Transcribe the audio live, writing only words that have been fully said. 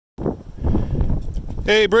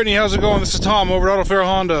Hey Brittany, how's it going? This is Tom over at Auto Fair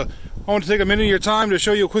Honda. I want to take a minute of your time to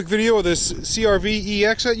show you a quick video of this CR-V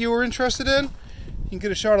EX that you were interested in. You can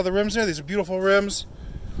get a shot of the rims there. These are beautiful rims.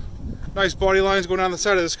 Nice body lines going down the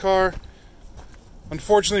side of this car.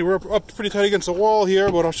 Unfortunately, we're up pretty tight against the wall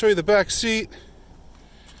here, but I'll show you the back seat.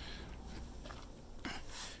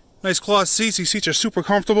 Nice cloth seats. These seats are super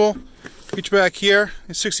comfortable. Reach back here.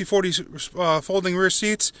 It's 60/40 folding rear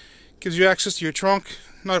seats. Gives you access to your trunk.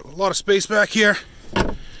 Not a lot of space back here.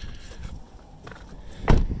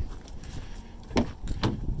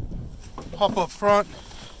 Hop up front.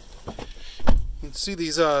 You can see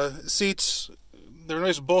these seats. They're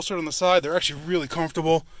nice bolstered on the side. They're actually really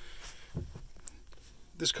comfortable.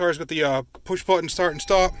 This car's got the push button start and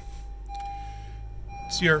stop.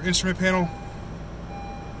 See our instrument panel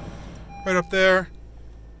right up there.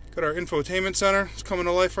 Got our infotainment center. It's coming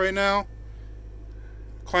to life right now.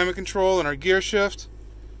 Climate control and our gear shift.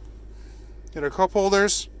 Got our cup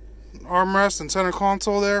holders, armrest, and center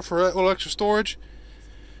console there for a little extra storage.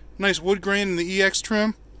 Nice wood grain in the EX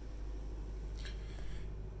trim.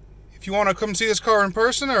 If you want to come see this car in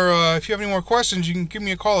person, or if you have any more questions, you can give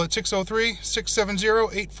me a call at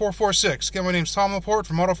 603-670-8446. Again, my name's Tom LaPorte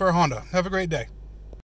from Auto Fair Honda. Have a great day.